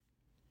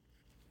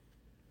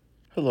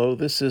Hello,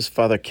 this is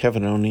Father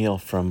Kevin O'Neill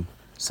from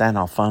San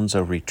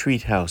Alfonso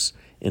Retreat House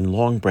in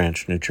Long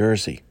Branch, New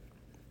Jersey.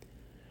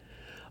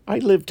 I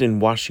lived in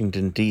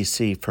Washington,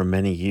 D.C. for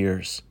many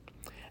years,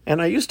 and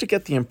I used to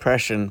get the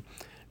impression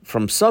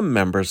from some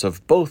members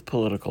of both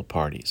political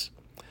parties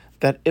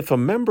that if a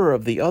member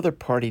of the other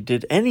party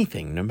did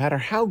anything, no matter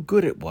how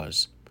good it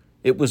was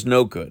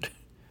no good.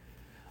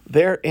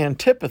 Their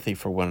antipathy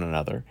for one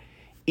another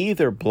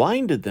either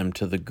blinded them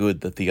to the good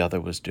that the other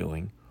was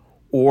doing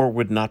or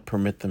would not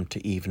permit them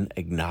to even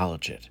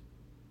acknowledge it.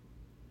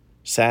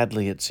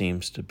 Sadly, it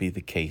seems to be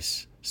the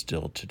case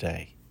still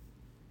today.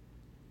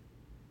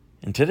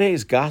 In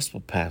today's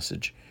gospel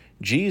passage,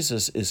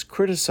 Jesus is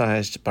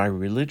criticized by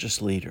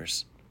religious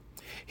leaders.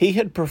 He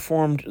had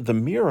performed the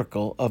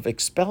miracle of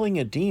expelling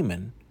a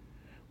demon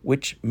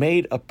which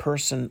made a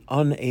person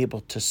unable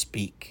to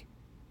speak.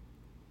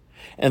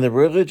 And the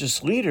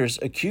religious leaders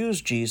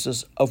accused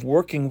Jesus of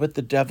working with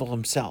the devil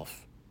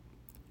himself.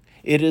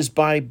 It is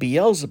by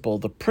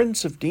Beelzebul, the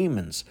prince of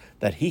demons,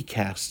 that he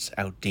casts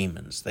out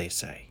demons, they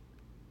say.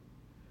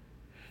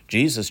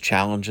 Jesus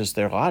challenges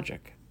their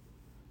logic.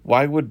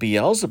 Why would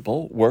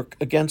Beelzebul work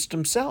against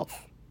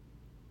himself?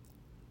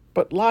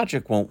 But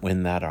logic won't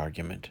win that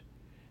argument,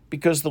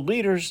 because the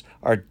leaders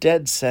are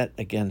dead set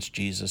against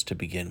Jesus to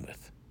begin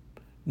with.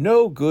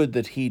 No good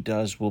that he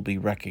does will be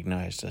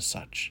recognized as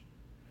such.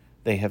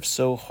 They have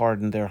so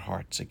hardened their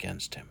hearts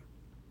against him.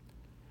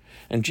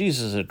 And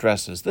Jesus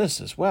addresses this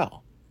as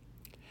well.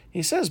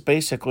 He says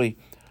basically,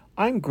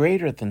 I'm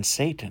greater than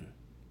Satan.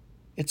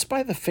 It's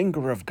by the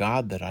finger of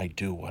God that I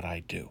do what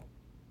I do.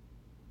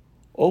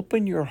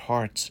 Open your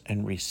hearts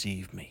and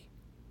receive me.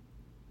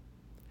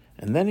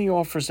 And then he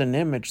offers an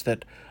image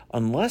that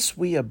unless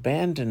we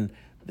abandon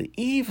the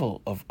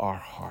evil of our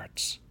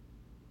hearts,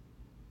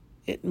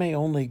 it may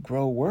only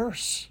grow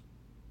worse.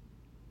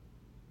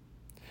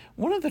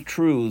 One of the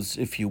truths,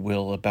 if you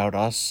will, about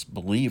us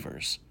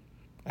believers,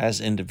 as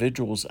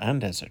individuals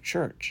and as a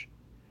church,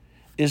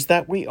 is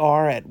that we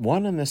are at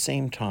one and the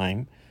same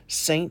time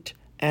saint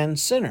and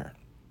sinner.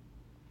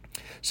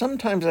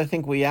 Sometimes I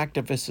think we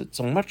activists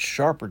a much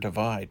sharper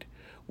divide,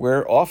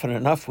 where often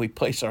enough we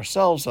place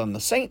ourselves on the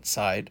saint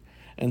side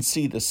and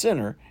see the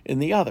sinner in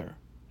the other,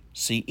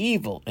 see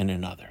evil in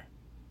another.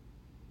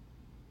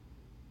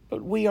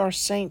 But we are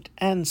saint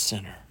and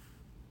sinner.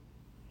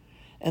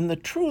 And the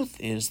truth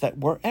is that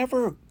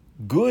wherever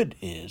good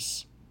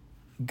is,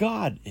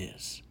 God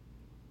is.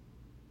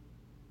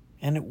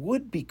 And it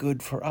would be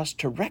good for us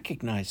to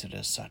recognize it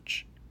as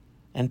such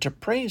and to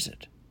praise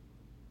it,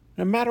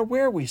 no matter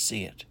where we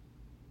see it.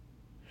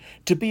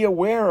 To be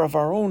aware of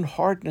our own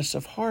hardness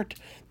of heart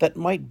that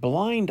might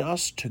blind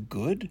us to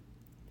good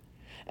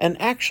and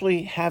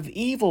actually have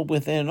evil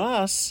within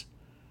us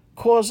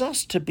cause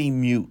us to be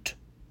mute,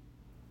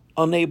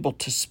 unable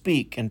to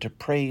speak and to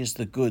praise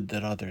the good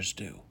that others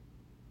do.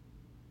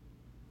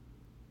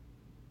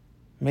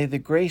 May the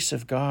grace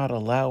of God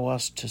allow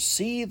us to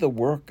see the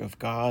work of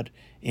God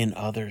in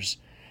others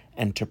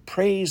and to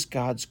praise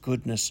God's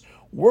goodness,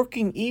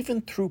 working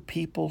even through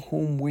people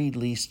whom we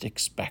least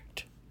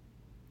expect.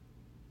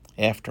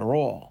 After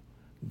all,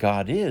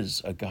 God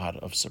is a God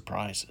of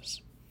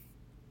surprises.